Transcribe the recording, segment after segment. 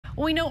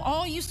Well, we know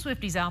all you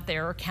Swifties out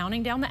there are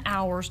counting down the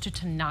hours to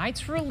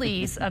tonight's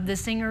release of the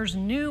singer's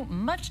new,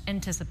 much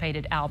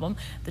anticipated album,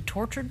 The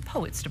Tortured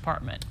Poets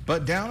Department.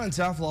 But down in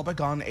South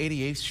Lubbock on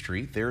 88th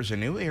Street, there's a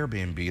new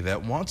Airbnb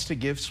that wants to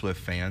give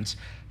Swift fans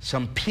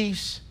some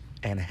peace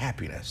and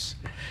happiness.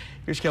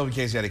 Here's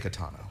KLBK's Eddie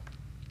Catano.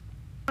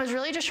 I was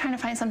really just trying to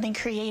find something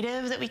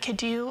creative that we could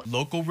do.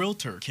 Local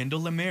realtor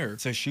Kendall Lemaire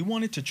says she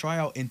wanted to try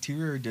out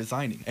interior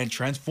designing and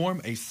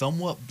transform a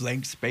somewhat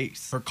blank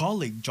space. Her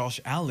colleague Josh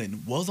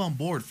Allen was on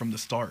board from the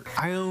start.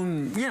 I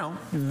own,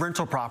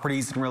 rental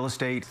properties and real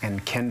estate,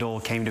 and Kendall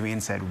came to me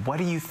and said, "What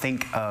do you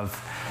think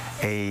of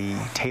a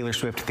Taylor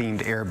Swift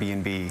themed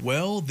Airbnb?"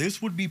 Well,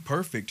 this would be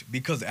perfect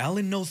because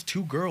Allen knows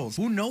two girls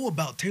who know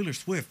about Taylor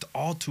Swift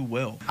all too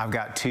well. I've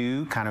got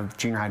two kind of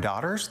junior high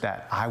daughters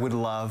that I would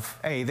love.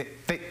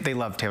 They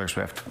love Taylor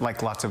Swift,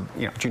 like lots of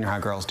junior high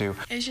girls do.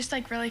 It was just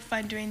really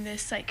fun doing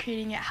this,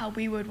 creating it how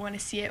we would want to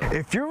see it.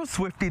 If you're a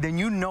Swiftie, then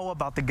you know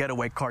about the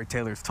getaway car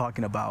Taylor's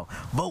talking about.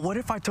 But what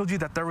if I told you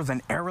that there was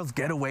an Eras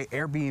Getaway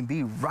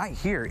Airbnb right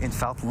here in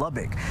South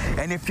Lubbock?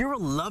 And if you're a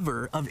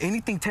lover of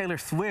anything Taylor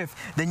Swift,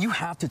 then you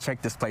have to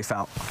check this place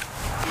out.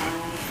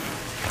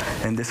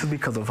 And this is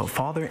because of a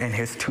father and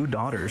his two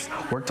daughters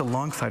worked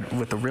alongside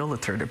with a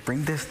realtor to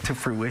bring this to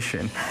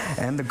fruition.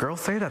 And the girls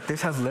say that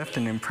this has left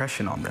an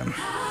impression on them.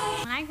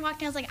 When I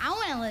walked in, I was like, I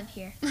want to live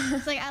here.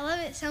 It's I love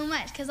it so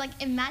much because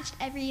it matched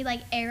every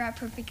era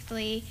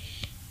perfectly.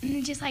 And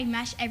it just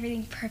matched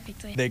everything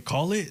perfectly. They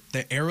call it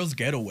the Eras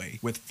Getaway,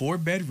 with 4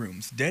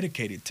 bedrooms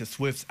dedicated to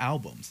Swift's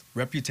albums,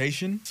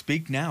 Reputation,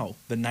 Speak Now,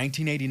 The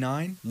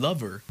 1989,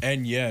 Lover,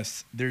 and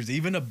yes, there's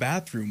even a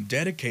bathroom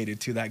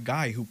dedicated to that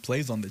guy who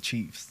plays on the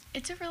Chiefs.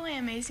 It's a really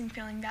amazing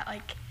feeling that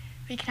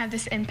we can have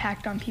this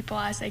impact on people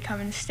as they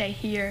come and stay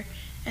here,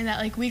 and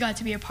that we got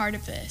to be a part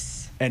of this.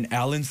 And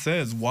Allen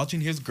says watching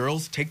his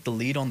girls take the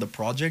lead on the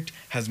project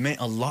has meant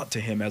a lot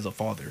to him as a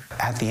father.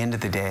 At the end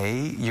of the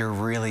day, you're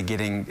really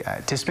getting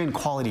to spend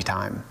quality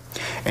time,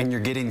 and you're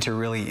getting to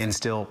really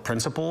instill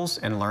principles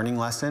and learning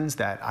lessons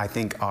that I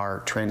think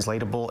are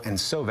translatable and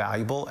so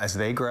valuable as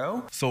they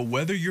grow. So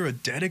whether you're a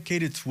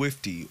dedicated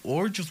Swiftie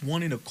or just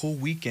wanting a cool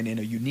weekend in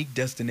a unique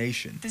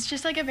destination, it's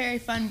just a very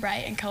fun,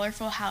 bright, and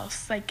colorful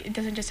house. It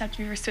doesn't just have to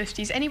be for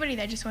Swifties. Anybody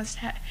that just wants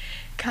to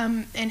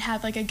come and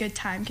have a good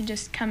time can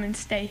just come and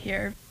stay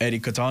here. Eddie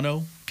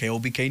Catano,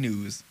 KLBK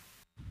News.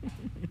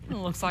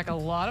 Looks like a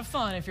lot of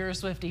fun if you're a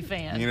Swiftie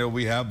fan.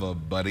 We have a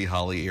Buddy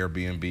Holly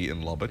Airbnb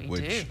in Lubbock,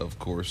 which of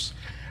course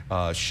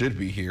should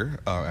be here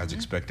as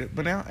expected,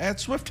 but now add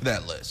Swift to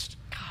that list.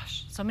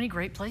 Gosh, so many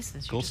great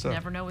places. Cool You just stuff.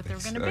 never know what they're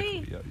going to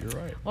be. Yeah, you're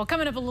right. Well,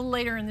 coming up a little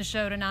later in the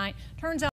show tonight, turns out